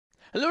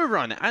Hello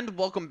everyone, and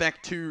welcome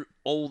back to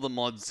All the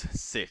Mods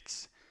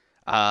 6.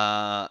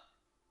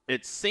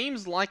 It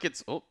seems like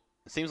it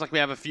seems like we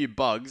have a few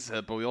bugs,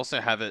 but we also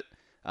have it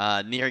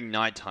nearing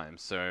nighttime,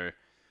 so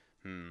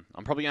I'm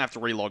probably gonna have to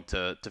relog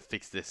to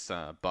fix this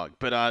bug.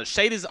 But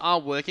shaders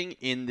are working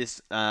in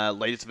this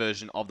latest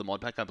version of the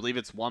Modpack. I believe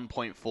it's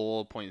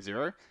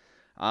 1.4.0,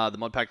 the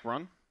Modpack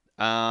run.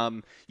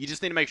 You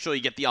just need to make sure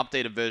you get the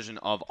updated version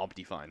of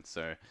Optifine,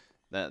 so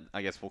that,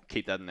 I guess we'll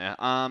keep that in there.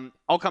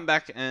 I'll come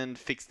back and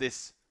fix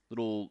this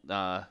little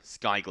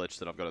sky glitch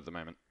that I've got at the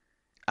moment.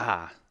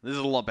 This is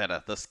a lot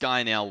better. The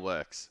sky now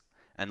works.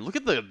 And look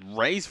at the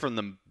rays from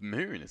the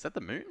moon. Is that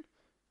the moon?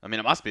 I mean,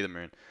 it must be the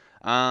moon.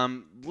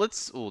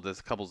 There's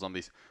a couple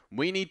zombies.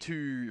 We need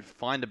to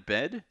find a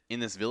bed in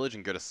this village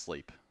and go to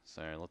sleep.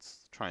 So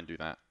let's try and do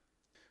that.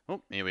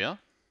 Oh, here we are.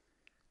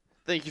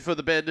 Thank you for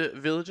the bed,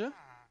 villager.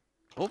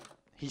 Oh,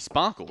 he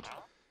sparkled.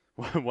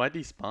 Why did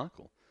he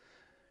sparkle?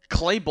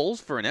 Clay balls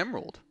for an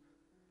emerald.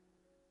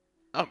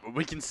 Oh,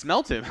 we can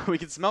smelt him. We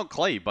can smelt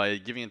clay by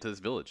giving it to this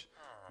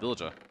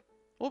villager.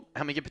 Oh,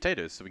 how many get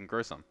potatoes so we can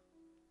grow some?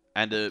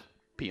 And a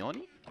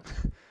peony?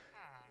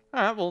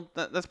 Alright, well,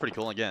 that's pretty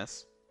cool, I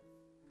guess.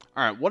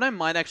 Alright, what I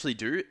might actually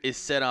do is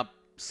set up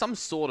some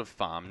sort of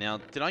farm. Now,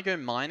 did I go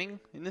mining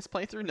in this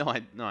playthrough?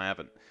 No, I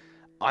haven't.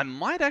 I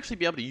might actually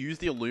be able to use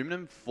the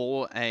aluminum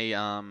for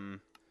a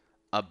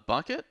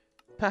bucket,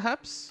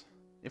 perhaps?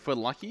 If we're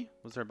lucky.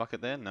 Was there a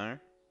bucket there? No.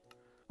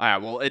 Alright,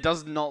 well, it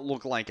does not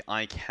look like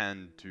I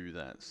can do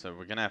that. So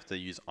we're going to have to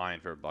use iron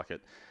for a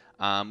bucket.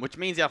 Which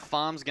means our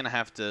farm's going to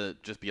have to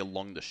just be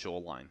along the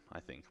shoreline,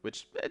 I think.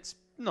 Which, it's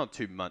not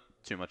too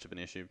much of an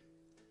issue.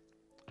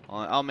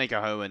 I'll make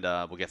a hoe and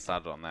we'll get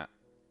started on that.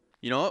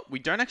 You know what? We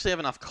don't actually have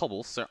enough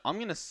cobble, so I'm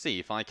going to see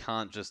if I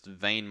can't just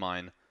vein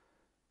mine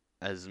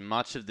as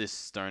much of this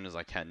stone as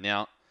I can.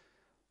 Now,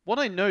 what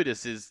I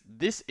notice is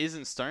this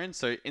isn't stone,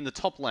 so in the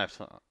top left,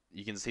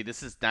 you can see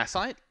this is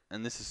dacite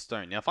and this is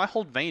stone. Now, if I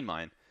hold vein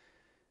mine,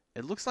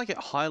 it looks like it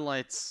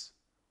highlights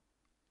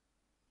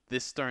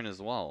this stone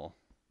as well.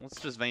 Let's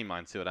just vein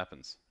mine, see what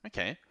happens.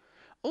 Okay.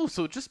 Oh,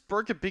 so it just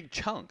broke a big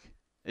chunk.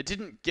 It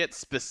didn't get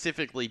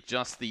specifically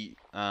just the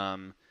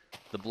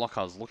block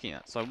I was looking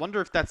at. So I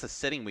wonder if that's a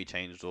setting we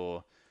changed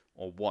or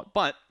what.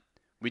 But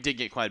we did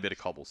get quite a bit of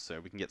cobble, so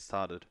we can get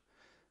started.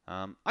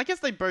 I guess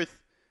they're both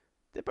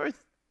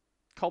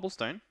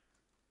cobblestone.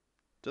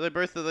 Are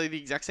they the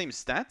exact same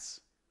stats?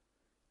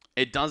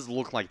 It does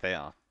look like they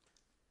are.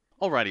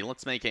 Alrighty,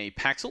 let's make a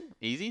paxel.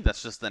 Easy.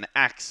 That's just an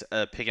axe,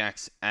 a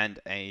pickaxe, and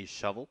a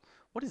shovel.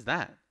 What is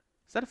that?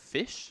 Is that a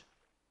fish?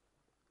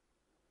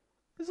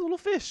 There's a little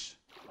fish.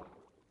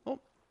 Oh.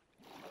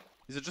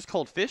 Is it just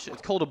called fish?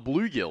 It's called a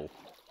bluegill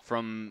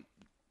from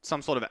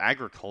some sort of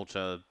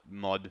agriculture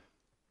mod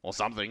or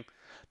something.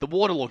 The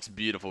water looks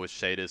beautiful with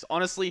shaders.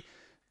 Honestly,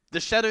 the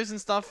shadows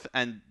and stuff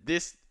and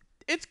this,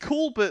 it's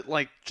cool, but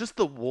like just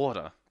the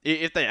water.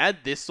 If they add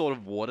this sort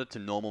of water to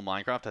normal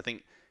Minecraft, I think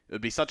it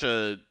would be such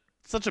a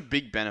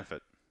big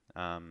benefit.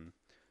 At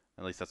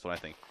least that's what I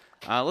think.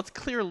 Let's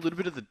clear a little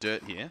bit of the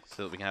dirt here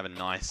so that we can have a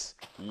nice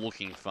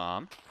looking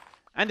farm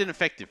and an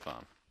effective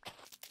farm.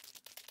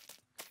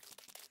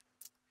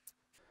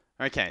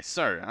 Okay,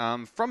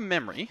 so from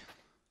memory,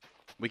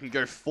 we can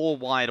go 4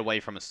 wide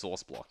away from a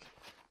source block.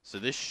 So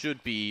this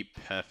should be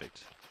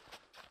perfect.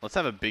 Let's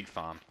have a big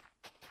farm.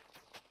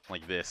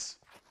 Like this.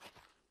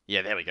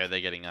 Yeah, there we go.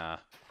 They're getting,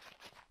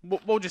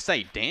 what would you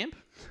say? Damp?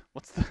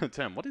 What's the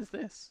term? What is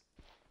this?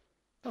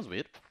 That was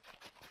weird.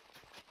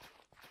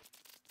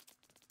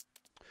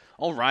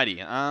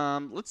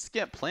 Alrighty, let's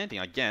get planting,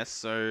 I guess.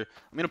 So,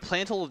 I'm going to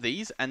plant all of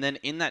these, and then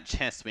in that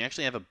chest, we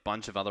actually have a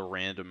bunch of other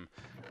random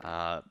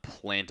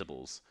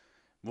plantables.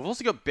 We've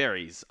also got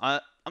berries.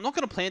 I'm not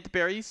going to plant the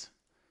berries,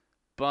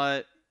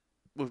 but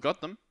we've got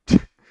them.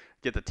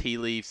 Get the tea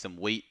leaves, some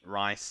wheat,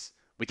 rice.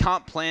 We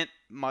can't plant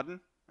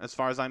mutton, as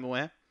far as I'm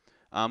aware.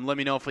 Let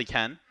me know if we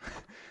can.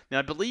 Now,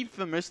 I believe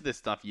for most of this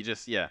stuff, you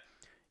just,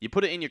 you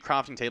put it in your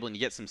crafting table and you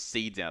get some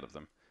seeds out of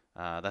them.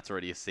 That's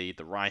already a seed.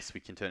 The rice we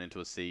can turn into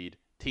a seed.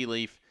 Tea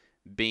leaf,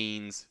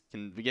 beans.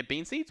 Can we get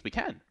bean seeds? We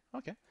can.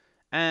 Okay.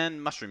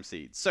 And mushroom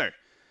seeds. So,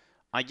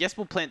 I guess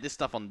we'll plant this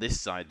stuff on this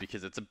side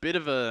because it's a bit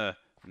of a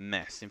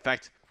mess. In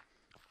fact,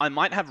 I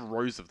might have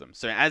rows of them.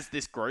 So, as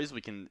this grows,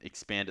 we can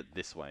expand it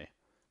this way.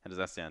 How does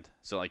that sound?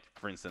 So, like,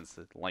 for instance,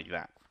 like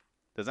that.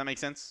 Does that make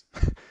sense?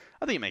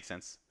 I think it makes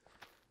sense.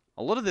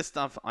 A lot of this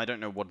stuff, I don't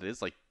know what it is.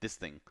 Like, this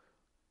thing.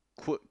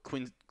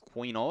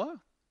 Quinoa?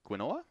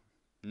 Quinoa?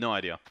 No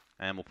idea.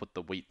 And we'll put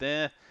the wheat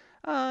there.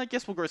 I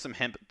guess we'll grow some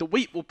hemp. The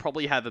wheat will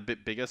probably have a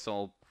bit bigger,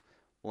 so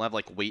we'll have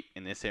like wheat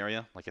in this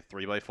area, like a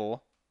 3x4,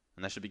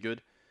 and that should be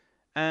good.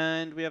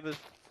 And we have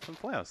some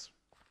flowers.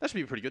 That should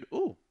be pretty good.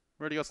 Ooh,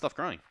 we already got stuff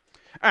growing.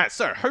 Alright,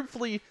 so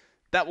hopefully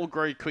that will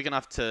grow quick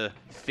enough to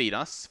feed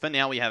us. For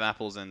now we have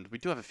apples and we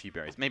do have a few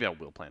berries. Maybe I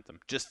will plant them,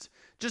 just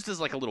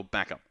as like a little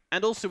backup.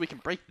 And also we can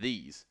break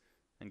these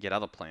and get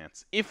other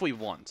plants, if we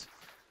want.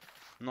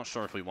 I'm not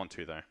sure if we want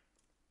to, though.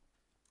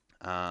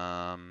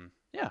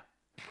 Yeah.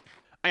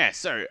 Okay,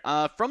 so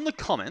from the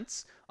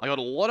comments, I got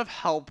a lot of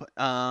help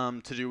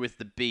to do with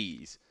the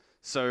bees.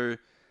 So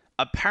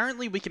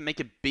apparently we can make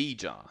a bee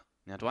jar.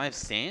 Now, do I have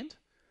sand?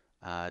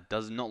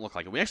 Does not look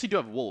like it. We actually do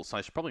have wool, so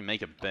I should probably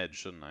make a bed,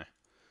 shouldn't I?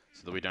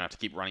 So that we don't have to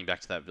keep running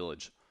back to that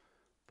village.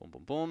 Boom,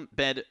 boom, boom.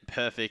 Bed,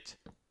 perfect.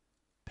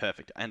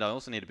 Perfect. And I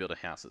also need to build a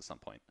house at some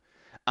point.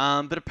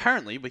 But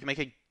apparently we can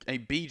make a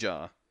bee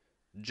jar.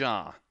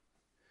 Jar.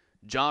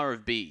 Jar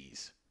of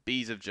bees.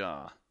 Bees of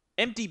jar.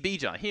 Empty bee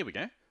jar. Here we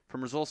go.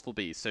 From Resourceful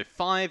Bees. So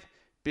 5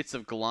 bits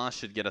of glass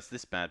should get us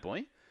this bad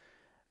boy.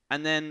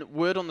 And then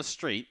word on the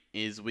street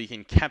is we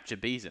can capture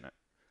bees in it.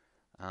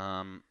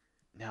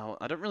 Now,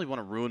 I don't really want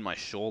to ruin my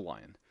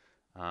shoreline.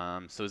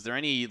 So is there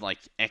any, like,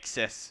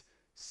 excess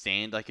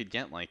sand I could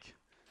get? Like,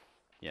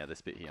 yeah,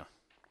 this bit here.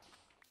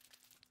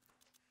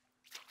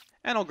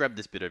 And I'll grab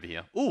this bit over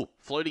here. Ooh,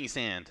 floating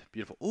sand.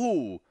 Beautiful.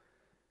 Ooh,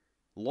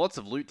 lots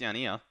of loot down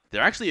here.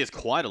 There actually is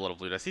quite a lot of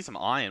loot. I see some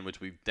iron,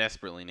 which we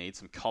desperately need.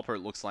 Some copper,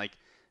 it looks like.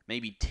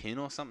 Maybe tin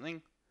or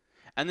something.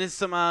 And there's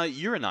some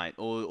uranite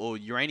or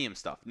uranium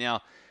stuff.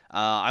 Now,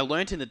 I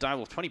learned in the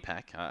Direwolf 20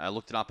 pack, I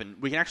looked it up,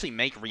 and we can actually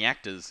make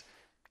reactors,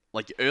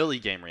 like early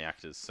game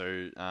reactors.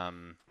 So,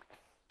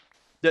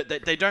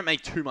 they don't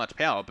make too much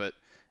power, but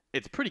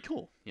it's pretty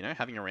cool, you know,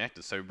 having a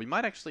reactor. So we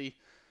might actually,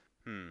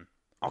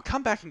 I'll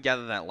come back and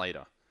gather that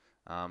later.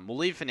 We'll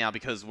leave for now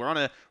because we're on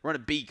a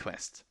bee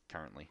quest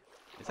currently.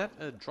 Is that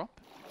a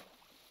drop?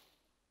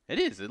 It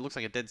is. It looks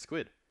like a dead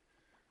squid.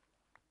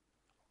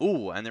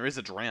 Ooh, and there is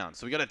a drown.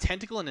 So we got a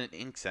tentacle and an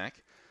ink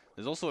sac.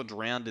 There's also a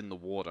drowned in the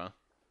water.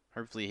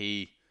 Hopefully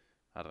he,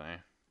 I don't know,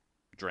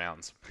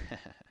 drowns.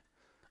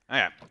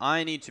 Okay,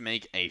 I need to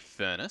make a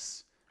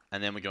furnace.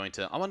 And then we're going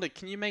to, I wonder,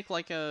 can you make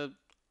like a,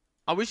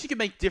 I wish you could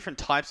make different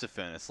types of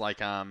furnace. Like,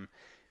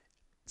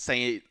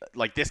 say,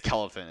 like this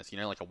color furnace, you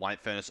know, like a white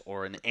furnace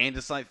or an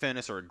andesite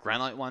furnace or a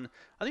granite one.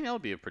 I think that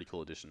would be a pretty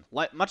cool addition.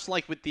 Like, much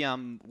like with the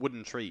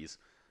wooden trees.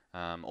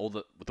 Or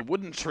with the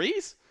wooden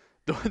trees?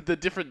 The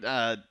different,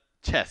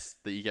 chests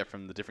that you get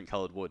from the different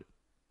colored wood.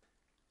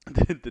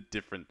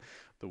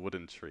 the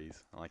wooden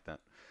trees. I like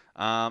that.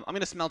 I'm going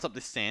to smelt up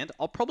this sand.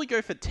 I'll probably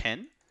go for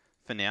 10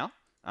 for now.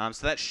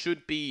 So that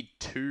should be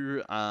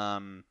 2,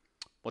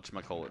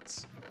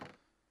 whatchamacallits?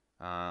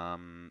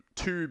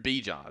 2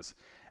 bee jars.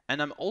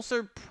 And I'm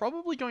also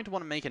probably going to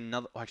want to make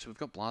another... Oh, actually, we've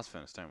got blast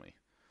furnace, don't we?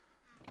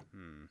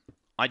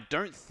 I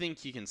don't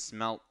think you can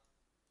smelt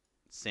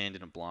sand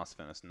in a blast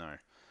furnace, no.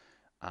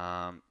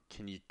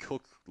 Can you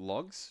cook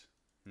logs?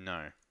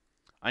 No.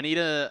 I need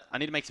to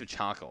make some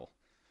charcoal.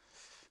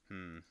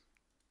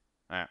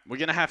 Alright, we're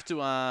gonna have to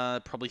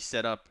probably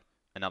set up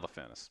another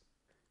furnace.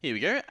 Here we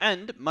go,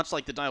 and much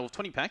like the Direwolf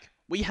 20 pack,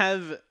 we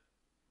have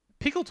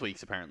pickle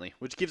tweaks apparently,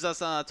 which gives us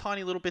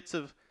tiny little bits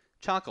of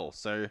charcoal.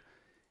 So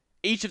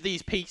each of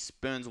these peaks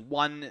burns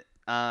 1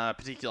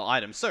 particular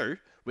item, so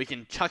we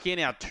can chuck in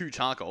our 2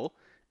 charcoal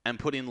and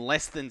put in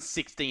less than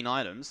 16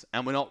 items,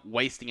 and we're not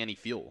wasting any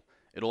fuel.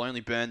 It'll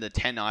only burn the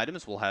 10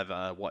 items. We'll have,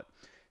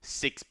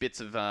 6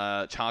 bits of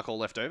charcoal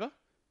left over.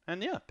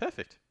 And yeah,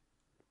 perfect.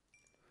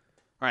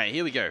 Alright,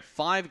 here we go.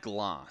 5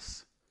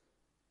 glass.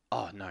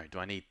 Oh, no. Do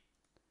I need...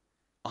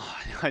 Oh,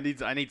 I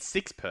need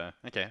 6 per.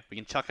 Okay, we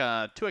can chuck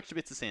 2 extra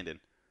bits of sand in.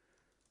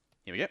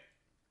 Here we go.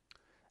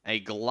 A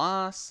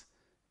glass...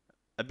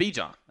 A bee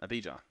jar. A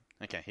bee jar.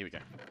 Okay, here we go.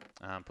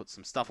 Put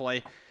some stuff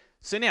away.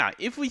 So now,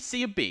 if we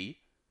see a bee,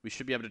 we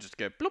should be able to just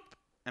go bloop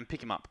and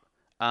pick him up.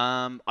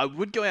 I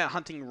would go out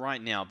hunting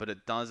right now, but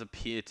it does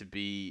appear to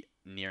be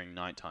nearing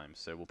nighttime,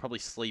 so we'll probably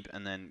sleep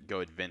and then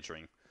go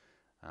adventuring,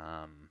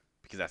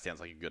 because that sounds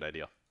like a good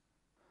idea.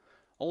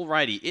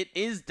 Alrighty, it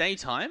is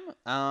daytime.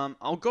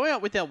 I'll go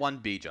out with our 1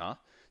 bee jar.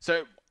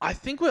 So I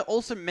think we're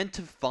also meant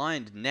to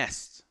find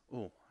nests.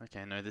 Oh,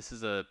 okay, no, this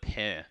is a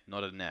pair,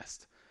 not a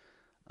nest.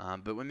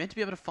 But we're meant to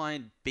be able to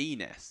find bee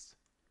nests,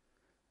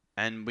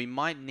 and we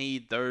might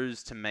need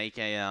those to make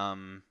a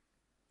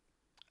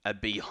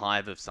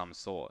beehive of some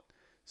sort.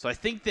 So I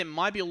think there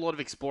might be a lot of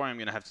exploring I'm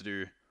going to have to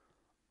do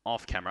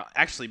off camera.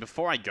 Actually,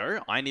 before I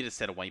go, I need to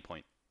set a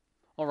waypoint.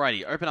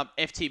 Alrighty, open up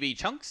FTB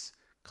chunks,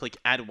 click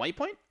add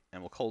waypoint,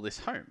 and we'll call this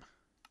home.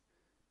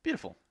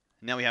 Beautiful.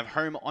 Now we have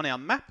home on our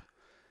map,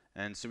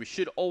 and so we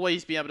should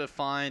always be able to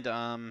find,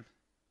 how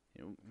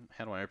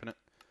do I open it?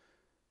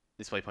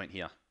 This waypoint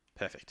here.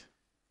 Perfect.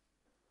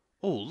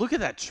 Oh, look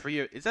at that tree.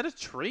 Is that a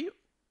tree?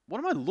 What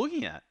am I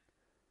looking at?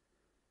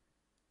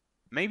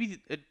 Maybe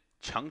a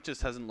chunk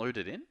just hasn't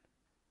loaded in?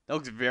 That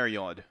looks very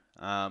odd.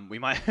 We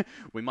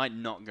might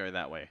not go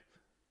that way.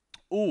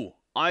 Ooh,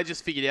 I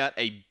just figured out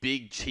a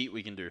big cheat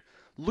we can do.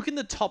 Look in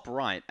the top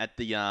right at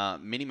the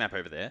mini-map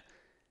over there.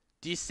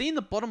 Do you see in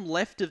the bottom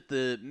left of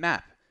the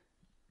map,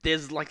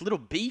 there's like little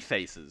bee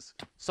faces.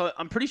 So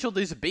I'm pretty sure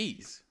these are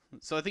bees.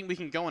 So I think we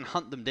can go and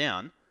hunt them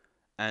down.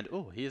 And,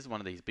 oh, here's one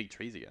of these big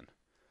trees again.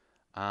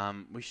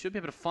 We should be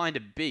able to find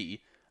a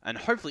bee. And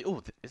hopefully,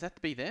 oh, is that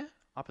the bee there?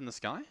 Up in the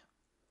sky?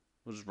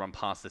 We'll just run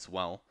past this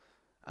well.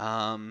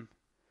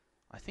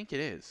 I think it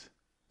is.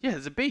 Yeah,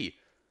 there's a bee.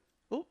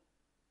 Oh,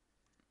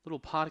 little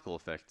particle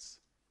effects.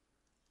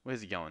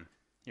 Where's he going?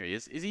 Here he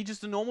is. Is he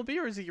just a normal bee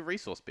or is he a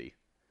resource bee?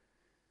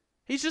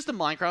 He's just a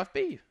Minecraft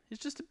bee. He's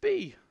just a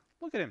bee.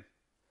 Look at him.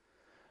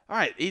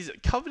 Alright, he's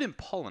covered in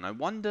pollen. I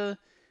wonder,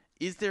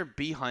 is there a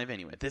beehive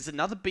anywhere? There's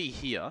another bee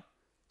here,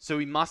 so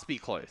we must be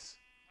close.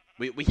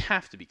 We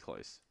have to be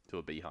close to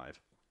a beehive.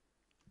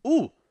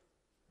 Ooh!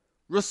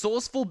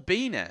 Resourceful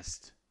bee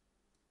nest.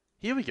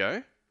 Here we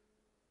go.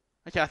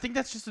 Okay, I think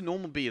that's just a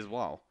normal bee as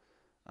well.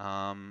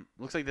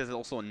 Looks like there's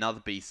also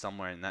another bee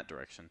somewhere in that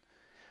direction.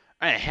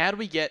 Alright, how do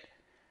we get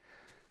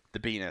the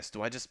bee nest?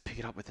 Do I just pick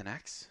it up with an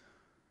axe?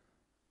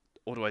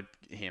 Or do I...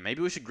 Here,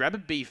 maybe we should grab a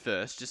bee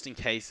first, just in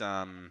case,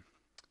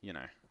 you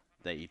know,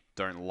 they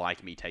don't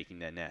like me taking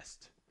their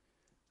nest.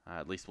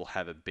 At least we'll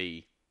have a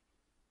bee.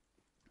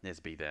 There's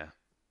a bee there.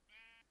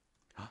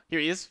 Here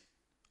he is.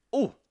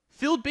 Oh,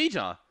 filled bee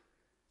jar.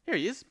 Here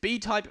he is. Bee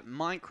type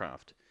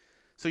Minecraft.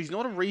 So he's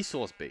not a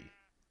resource bee.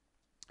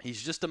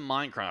 He's just a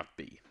Minecraft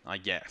bee, I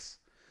guess.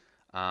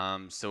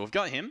 So we've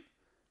got him.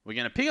 We're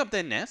going to pick up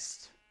their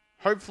nest.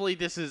 Hopefully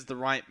this is the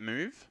right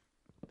move.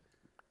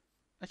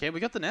 Okay, we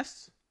got the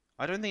nest.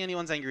 I don't think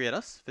anyone's angry at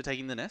us for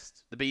taking the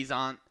nest. The bees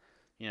aren't,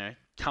 you know,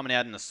 coming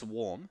out in a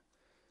swarm.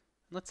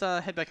 Let's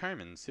head back home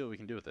and see what we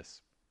can do with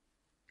this.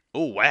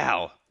 Oh,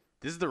 wow.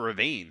 This is the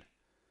ravine.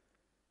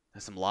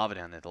 There's some lava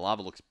down there. The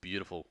lava looks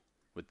beautiful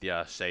with the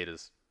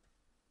shaders.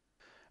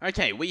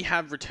 Okay, we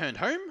have returned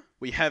home.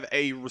 We have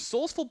a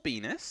resourceful bee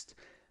nest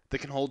that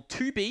can hold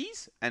 2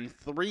 bees and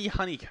 3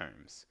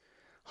 honeycombs.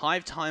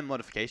 Hive time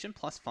modification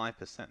plus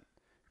 5%.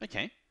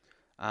 Okay.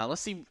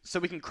 Let's see. So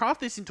we can craft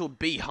this into a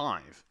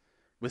beehive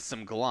with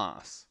some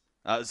glass.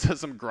 So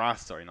some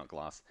grass, sorry, not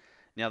glass.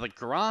 Now the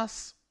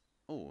grass...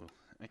 Oh,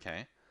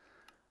 okay.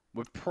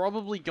 We're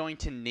probably going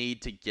to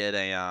need to get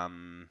a,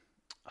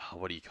 oh,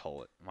 what do you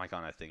call it? Why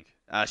can't I think?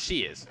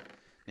 Shears.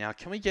 Now,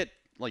 can we get,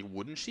 like,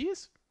 wooden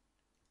shears?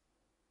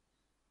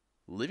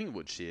 Living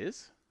wood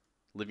shears.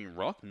 Living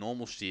rock.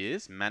 Normal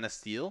shears. Mana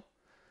steel.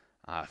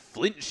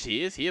 Flint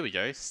shears. Here we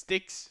go.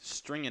 Sticks,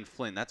 string, and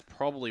flint. That's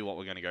probably what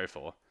we're going to go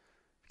for.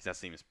 Because that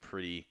seems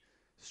pretty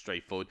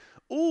straightforward.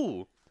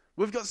 Ooh!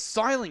 We've got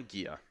silent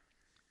gear.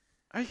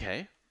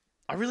 Okay.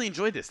 I really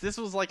enjoyed this. This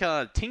was like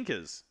a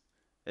Tinkers.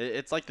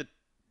 It's like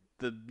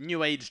the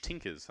new age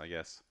Tinkers, I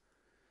guess.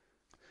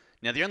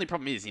 Now, the only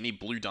problem is you need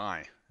blue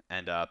dye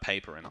and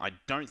paper, and I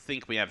don't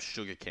think we have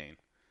sugarcane.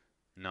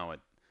 No,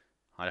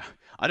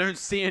 I don't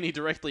see any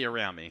directly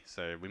around me,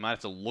 so we might have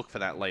to look for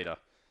that later.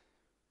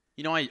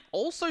 You know, I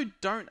also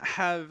don't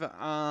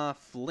have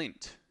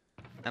flint,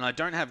 and I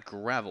don't have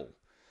gravel.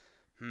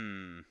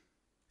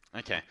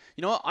 Okay.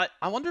 You know what?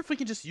 I wonder if we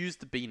can just use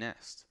the bee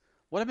nest.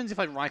 What happens if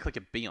I right-click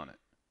a bee on it?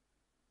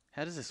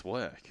 How does this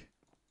work?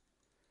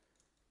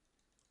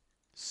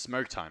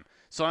 Smoke time.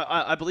 So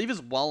I believe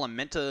as well I'm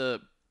meant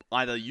to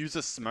either use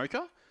a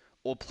smoker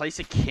or place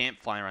a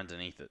campfire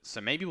underneath it.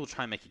 So maybe we'll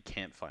try and make a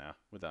campfire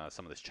with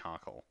some of this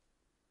charcoal.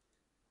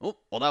 Oh,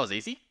 well that was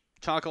easy.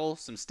 Charcoal,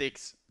 some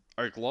sticks,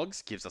 oak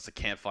logs gives us a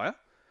campfire.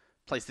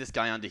 Place this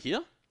guy under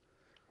here.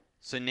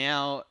 So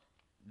now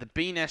the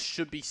bee nest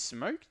should be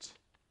smoked.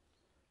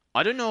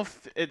 I don't know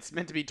if it's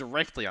meant to be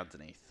directly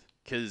underneath.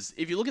 Because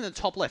if you look in the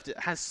top left, it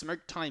has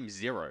smoke time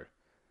 0.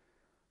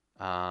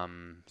 So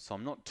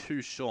I'm not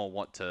too sure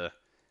what to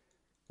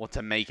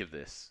make of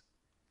this.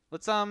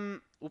 Let's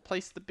we'll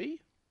place the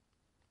bee.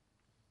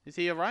 Is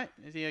he alright?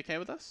 Is he okay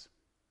with us?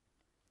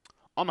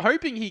 I'm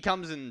hoping he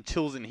comes and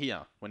chills in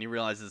here when he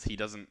realizes he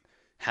doesn't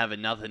have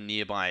another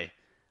nearby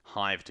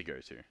hive to go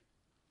to.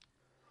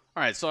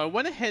 Alright, so I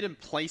went ahead and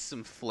placed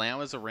some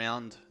flowers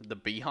around the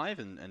beehive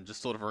and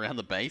just sort of around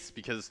the base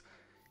because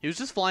he was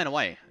just flying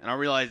away. And I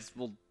realized,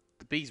 well,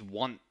 the bees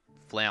want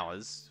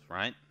flowers,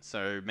 right?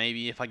 So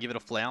maybe if I give it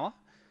a flower.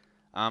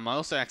 I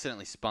also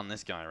accidentally spun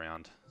this guy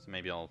around, so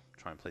maybe I'll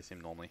try and place him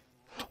normally.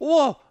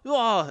 Whoa!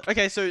 Whoa!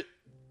 Okay, so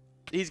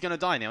he's gonna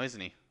die now, isn't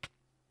he?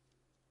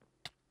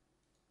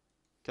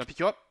 Can I pick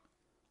you up?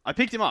 I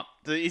picked him up.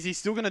 Is he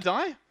still gonna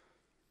die?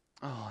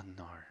 Oh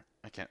no.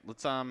 Okay,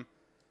 let's I'm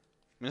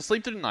gonna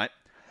sleep through the night.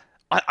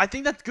 I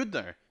think that's good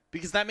though,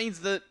 because that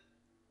means that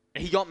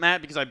he got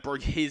mad because I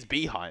broke his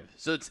beehive.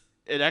 So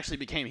it actually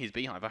became his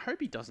beehive. I hope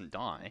he doesn't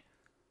die.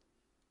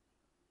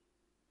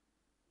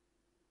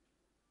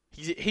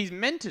 He's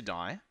meant to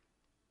die,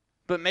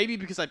 but maybe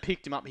because I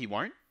picked him up, he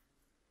won't.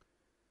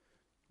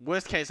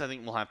 Worst case, I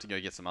think we'll have to go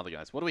get some other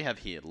guys. What do we have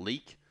here?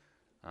 Leek,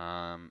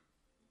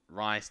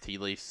 rice, tea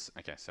leaves.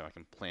 Okay, so I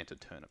can plant a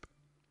turnip.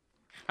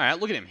 All right,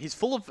 look at him. He's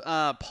full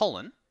of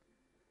pollen,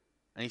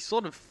 and he's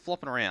sort of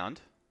flopping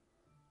around.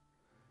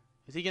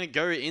 Is he going to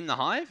go in the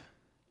hive?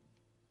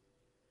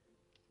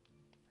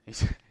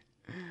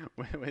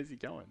 Where's he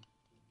going?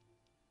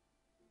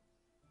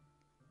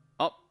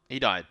 Oh, he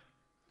died.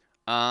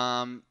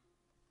 I'm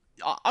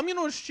going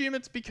to assume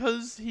it's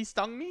because he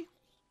stung me.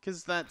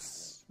 Because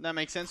that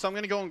makes sense. So I'm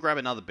going to go and grab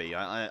another bee.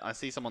 I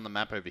see some on the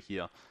map over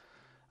here.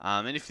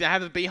 And if they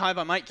have a beehive,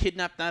 I might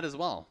kidnap that as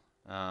well.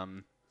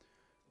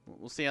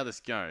 We'll see how this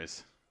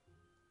goes.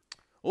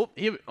 Oh,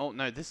 here. Oh,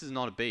 no, this is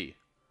not a bee.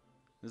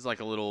 This is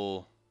like a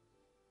little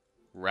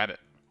rabbit.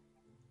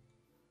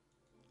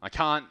 I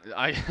can't.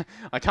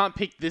 I can't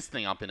pick this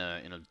thing up in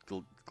a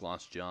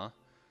glass jar.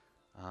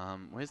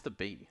 Where's the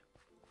bee?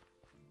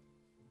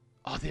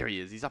 Oh, there he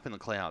is. He's up in the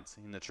clouds,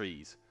 in the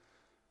trees.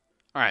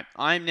 All right,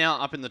 I'm now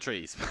up in the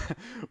trees.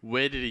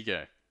 Where did he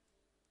go?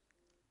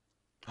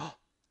 Oh,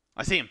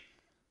 I see him.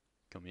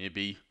 Come here,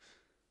 bee.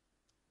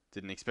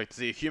 Didn't expect to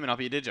see a human up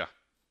here, did ya?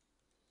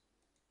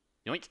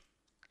 Yoink.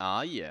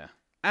 Ah, yeah.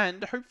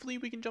 And hopefully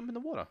we can jump in the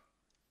water.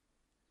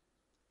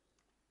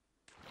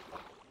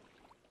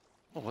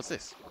 Oh, what's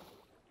this?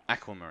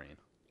 Aquamarine.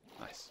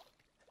 Nice.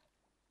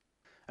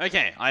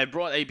 Okay, I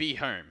brought a bee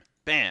home.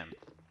 Bam.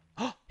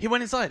 Oh, he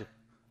went inside.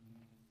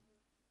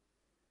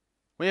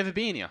 We have a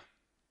bee in here.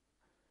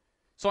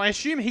 So I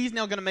assume he's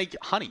now going to make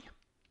honey.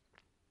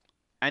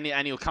 And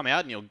he'll come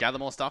out and he'll gather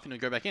more stuff and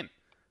he'll go back in.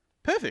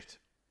 Perfect.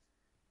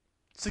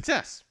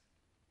 Success.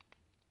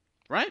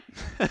 Right?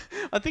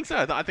 I think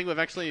so. I think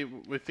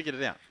we've figured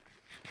it out.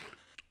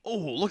 Oh,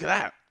 look at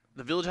that.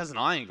 The village has an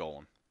iron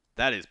golem.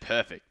 That is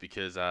perfect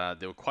because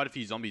there were quite a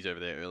few zombies over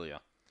there earlier.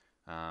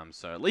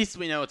 So at least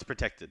we know it's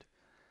protected.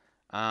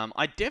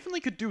 I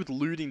definitely could do with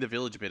looting the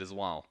village a bit as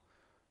well.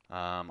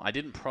 I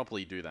didn't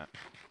properly do that.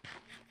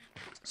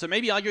 So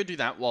maybe I go do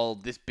that while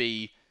this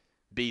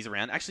bee's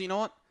around. Actually, you know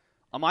what?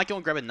 I might go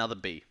and grab another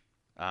bee.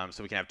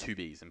 So we can have 2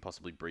 bees and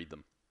possibly breed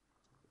them.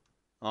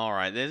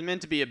 Alright, there's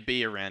meant to be a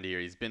bee around here.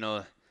 He's been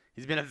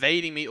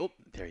evading me. Oh,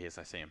 there he is.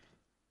 I see him.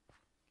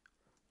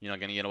 You're not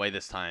going to get away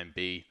this time,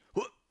 bee.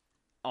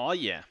 Oh,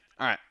 yeah.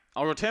 Alright,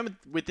 I'll return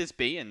with this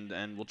bee and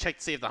we'll check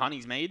to see if the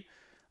honey's made.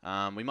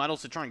 We might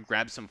also try and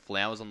grab some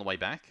flowers on the way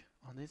back.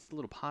 Oh, there's the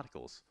little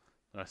particles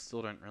that I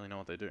still don't really know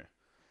what they do.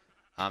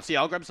 So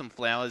yeah, I'll grab some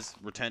flowers,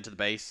 return to the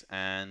base,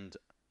 and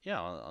yeah,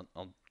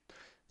 I'll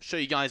show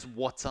you guys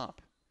what's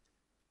up.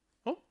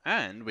 Oh,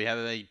 and we have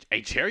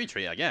a cherry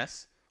tree, I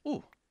guess.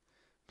 Ooh,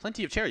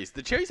 plenty of cherries.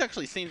 The cherries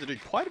actually seem to do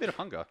quite a bit of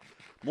hunger.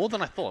 More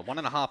than I thought.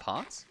 1.5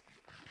 hearts?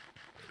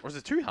 Or is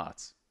it 2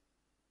 hearts?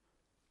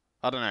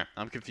 I don't know.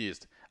 I'm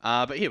confused.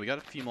 But here, we got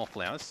a few more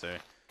flowers, so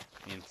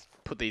we can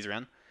put these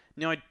around.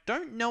 Now, I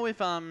don't know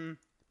if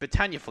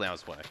Britannia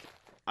flowers work.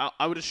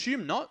 I would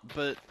assume not,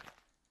 but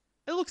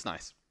it looks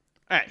nice.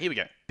 Alright, here we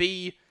go.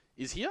 Bee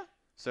is here.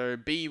 So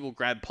bee will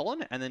grab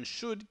pollen and then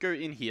should go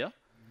in here.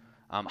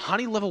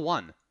 Honey level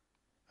 1.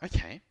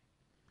 Okay.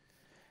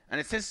 And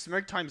it says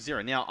smoke time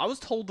 0. Now, I was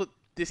told that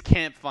this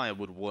campfire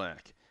would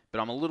work, but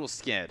I'm a little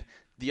scared.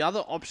 The other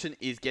option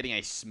is getting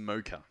a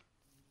smoker.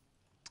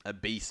 A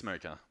bee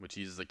smoker, which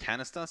uses a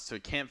canister, so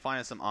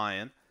campfire, some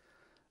iron,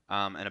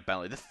 and a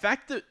belly. The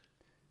fact that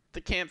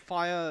the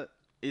campfire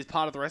is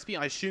part of the recipe,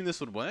 I assume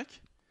this would work.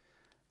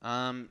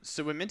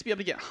 So we're meant to be able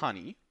to get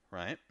honey,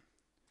 right?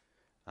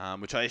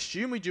 Which I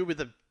assume we do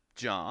with a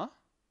jar.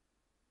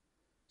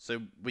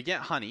 So we get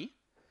honey,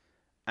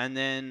 and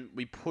then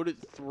we put it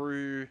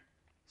through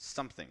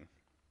something.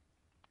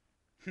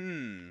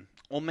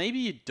 Or maybe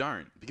you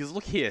don't, because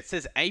look here, it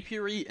says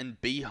apiary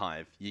and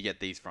beehive you get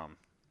these from.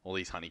 All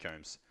these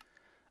honeycombs.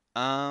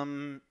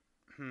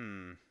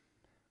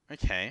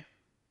 Okay.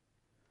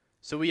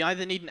 So we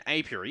either need an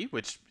apiary,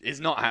 which is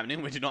not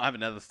happening, we do not have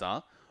another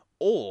star,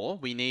 or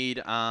we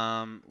need,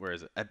 where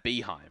is it? A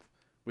beehive,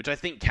 which I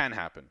think can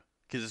happen,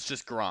 because it's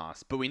just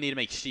grass, but we need to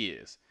make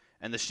shears,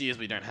 and the shears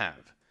we don't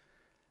have.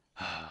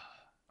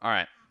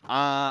 Alright,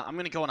 I'm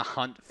going to go on a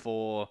hunt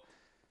for,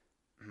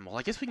 well,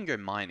 I guess we can go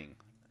mining,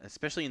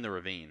 especially in the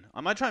ravine. I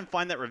might try and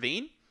find that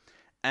ravine,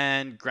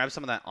 and grab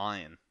some of that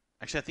iron.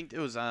 Actually, I think it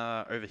was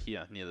over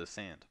here, near the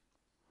sand.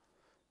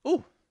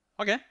 Ooh,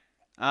 okay.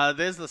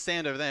 There's the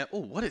sand over there. Oh,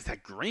 what is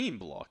that green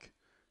block?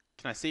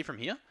 Can I see from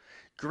here?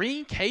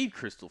 Green cave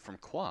crystal from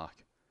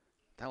Quark.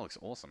 That looks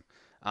awesome.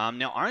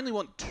 Now, I only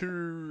want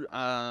 2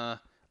 iron,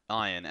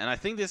 and I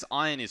think this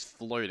iron is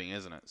floating,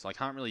 isn't it? So I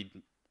can't really...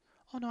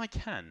 Oh, no, I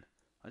can.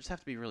 I just have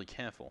to be really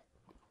careful.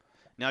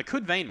 Now, I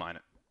could vein mine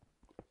it.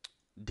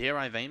 Dare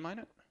I vein mine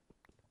it?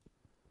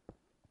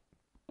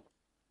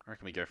 I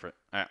reckon we go for it.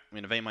 Alright, I'm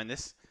going to vein mine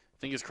this.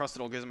 Fingers crossed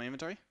it all goes in my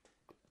inventory.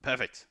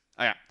 Perfect.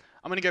 Okay,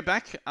 I'm going to go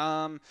back.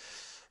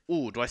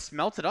 Ooh, do I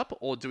smelt it up,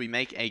 or do we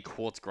make a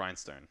quartz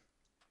grindstone?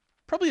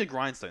 Probably a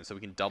grindstone, so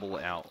we can double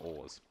our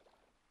ores.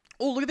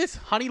 Oh, look at this.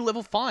 Honey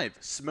level 5.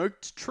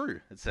 Smoked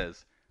true, it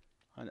says.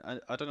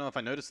 I don't know if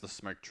I noticed the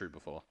smoked true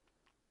before.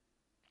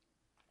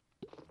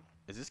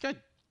 Is this guy...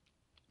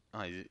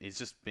 Oh, he's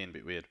just being a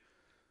bit weird.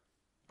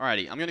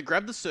 Alrighty, I'm going to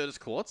grab the Certus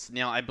quartz.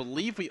 Now, I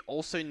believe we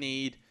also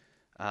need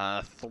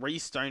 3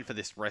 stone for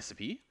this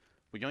recipe.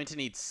 We're going to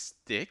need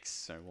sticks,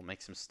 so we'll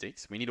make some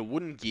sticks. We need a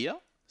wooden gear,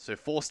 so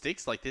 4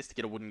 sticks like this to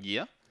get a wooden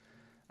gear.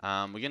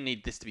 We're going to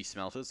need this to be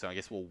smelted, so I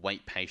guess we'll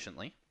wait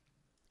patiently.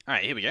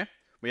 Alright, here we go.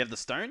 We have the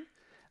stone.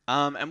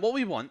 And what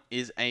we want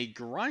is a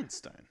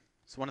grindstone.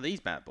 So one of these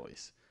bad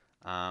boys.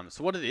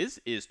 So what it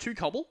is 2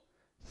 cobble,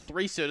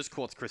 3 Certus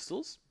quartz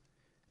crystals,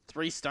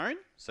 3 stone,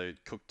 so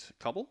cooked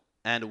cobble,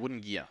 and a wooden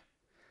gear.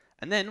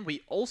 And then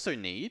we also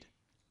need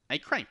a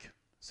crank.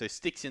 So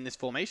sticks in this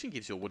formation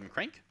gives you a wooden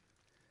crank.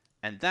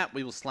 And that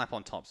we will slap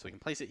on top. So we can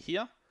place it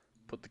here,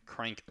 put the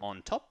crank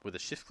on top with a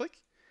shift click.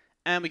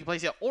 And we can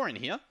place our ore in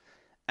here.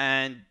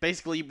 And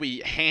basically, we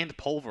hand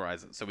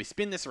pulverize it. So we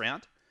spin this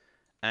around,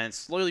 and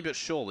slowly but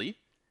surely,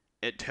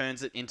 it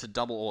turns it into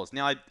double ores.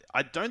 Now,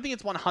 I don't think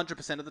it's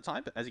 100% of the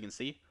time, but as you can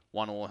see,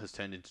 one ore has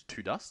turned into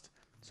 2 dust.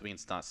 So we can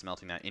start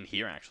smelting that in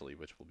here, actually,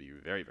 which will be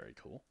very, very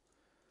cool.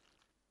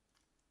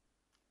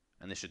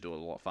 And this should do it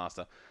a lot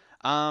faster.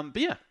 But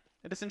yeah,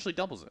 it essentially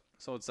doubles it.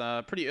 So it's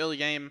a pretty early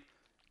game.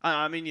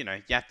 I mean, you know,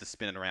 you have to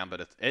spin it around,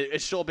 but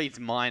it sure beats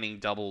mining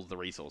double the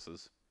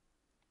resources.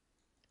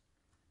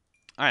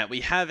 Alright,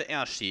 we have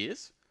our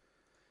shears.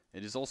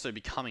 It is also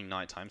becoming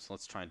nighttime, so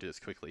let's try and do this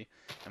quickly.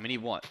 And we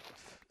need what?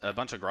 A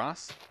bunch of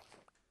grass?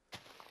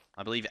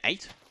 I believe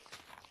 8?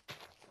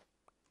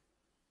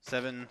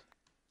 7,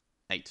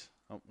 8.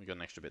 Oh, we got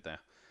an extra bit there.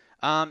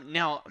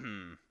 Now,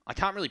 I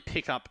can't really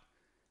pick up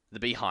the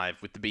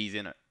beehive with the bees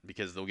in it,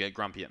 because they'll get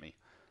grumpy at me.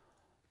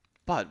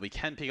 But we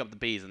can pick up the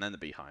bees and then the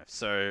beehive.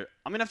 So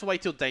I'm going to have to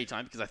wait till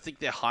daytime, because I think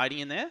they're hiding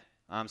in there.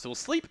 So we'll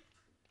sleep,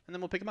 and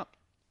then we'll pick them up.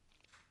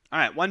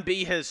 Alright, one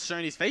bee has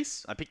shown his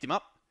face. I picked him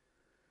up.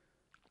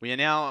 We are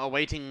now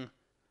awaiting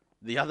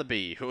the other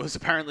bee, who has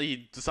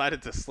apparently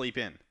decided to sleep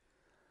in.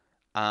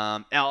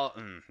 No,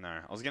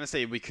 I was going to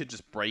say we could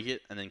just break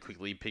it and then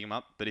quickly pick him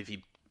up, but if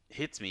he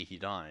hits me, he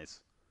dies.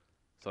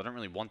 So I don't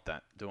really want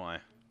that, do I?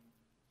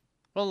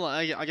 Well,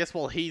 I guess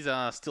while he's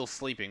still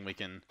sleeping, we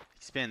can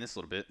expand this a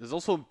little bit. There's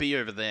also a bee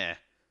over there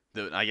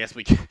that I guess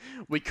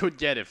we could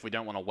get if we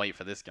don't want to wait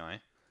for this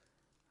guy.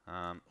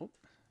 Oh,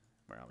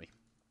 where are we?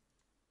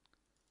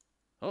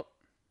 Oh,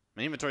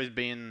 my inventory's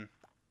being...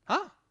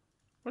 Huh?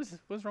 What is this?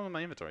 What's wrong with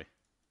my inventory?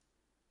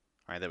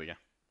 Alright, there we go.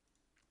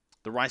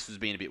 The rice was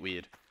being a bit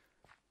weird.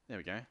 There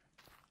we go.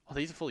 Oh,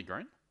 these are fully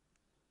grown?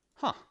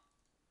 Huh.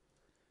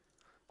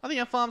 I think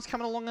our farm's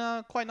coming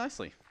along quite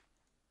nicely.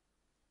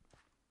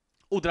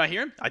 Oh, did I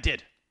hear him? I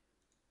did.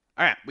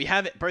 Alright, we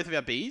have both of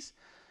our bees.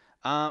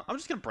 I'm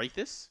just going to break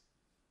this,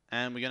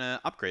 and we're going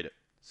to upgrade it.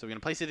 So we're going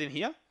to place it in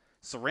here,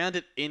 surround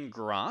it in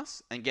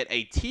grass, and get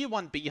a tier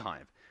 1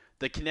 beehive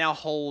that can now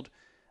hold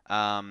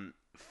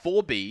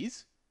 4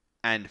 bees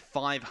and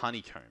 5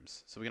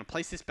 honeycombs. So we're going to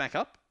place this back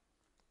up.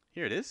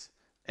 Here it is.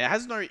 It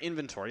has no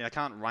inventory. I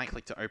can't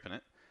right-click to open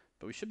it.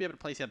 But we should be able to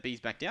place our bees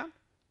back down.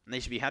 And they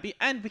should be happy.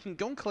 And we can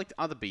go and collect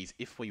other bees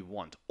if we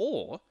want.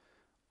 Or,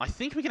 I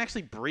think we can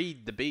actually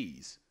breed the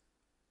bees.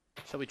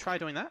 Shall we try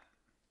doing that?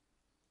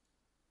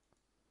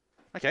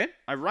 Okay.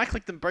 I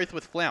right-clicked them both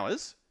with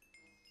flowers.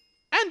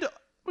 And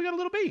we got a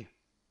little bee.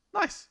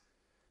 Nice.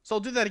 So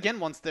I'll do that again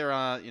once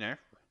they're, you know,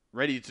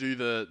 ready to do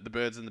the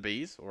birds and the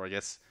bees. Or I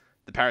guess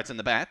the parrots and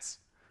the bats.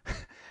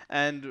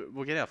 And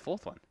we'll get our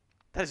 4th one.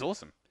 That is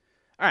awesome.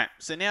 Alright,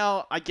 so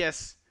now I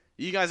guess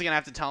you guys are going to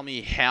have to tell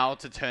me how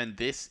to turn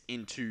this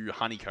into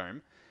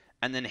honeycomb.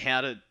 And then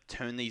how to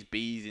turn these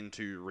bees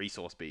into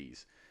resource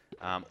bees.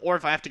 Or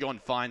if I have to go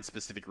and find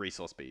specific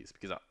resource bees.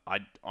 Because I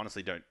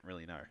honestly don't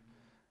really know.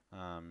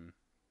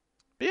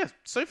 But yeah,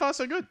 so far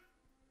so good.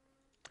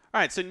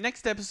 Alright, so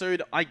next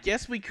episode, I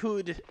guess we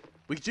could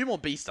do more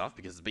bee stuff.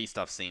 Because the bee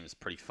stuff seems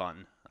pretty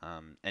fun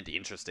and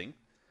interesting.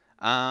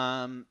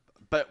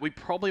 But we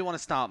probably want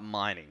to start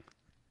mining.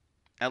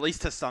 At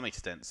least to some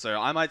extent. So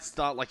I might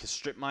start like a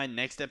strip mine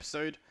next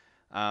episode.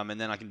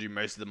 And then I can do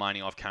most of the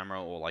mining off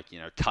camera. Or like, you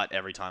know, cut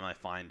every time I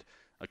find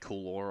a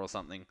cool ore or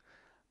something.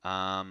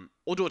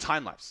 Or do a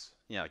time lapse.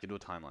 Yeah, I could do a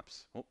time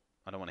lapse. Oh,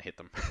 I don't want to hit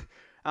them.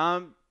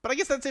 But I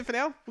guess that's it for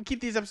now. We'll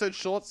keep these episodes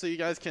short so you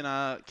guys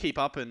can keep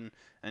up and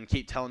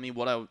keep telling me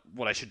what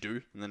I should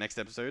do in the next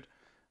episode.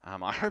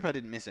 I hope I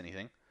didn't miss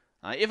anything.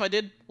 If I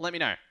did, let me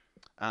know.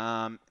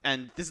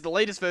 And this is the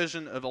latest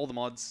version of all the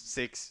mods,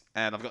 6,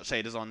 and I've got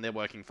shaders on, they're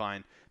working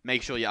fine.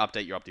 Make sure you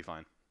update your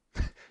Optifine.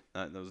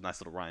 That was a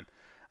nice little rhyme.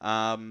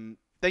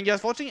 Thank you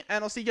guys for watching,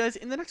 and I'll see you guys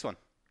in the next one.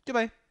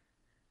 Goodbye.